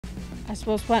I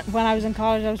suppose when I was in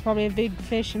college, I was probably a big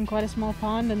fish in quite a small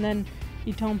pond, and then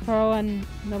you turn pro and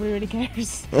nobody really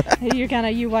cares.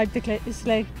 You wipe the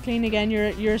slate clean again.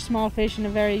 You're a small fish in a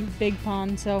very big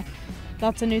pond, so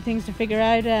lots of new things to figure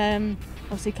out.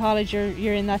 Obviously college,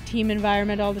 you're in that team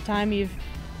environment all the time. You've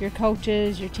your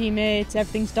coaches, your teammates,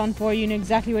 everything's done for you. You know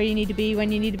exactly where you need to be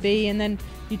when you need to be, and then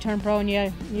you turn pro and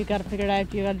you got to figure it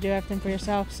out. You got to do everything for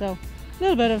yourself. So a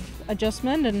little bit of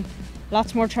adjustment and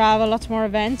lots more travel, lots more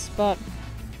events, but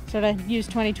sort of used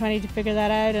 2020 to figure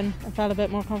that out, and I felt a bit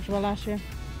more comfortable last year.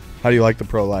 How do you like the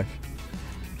pro life?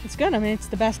 It's good. I mean, it's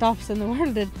the best office in the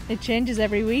world. It changes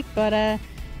every week, but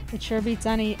it sure beats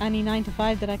any 9 to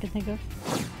 5 that I can think of.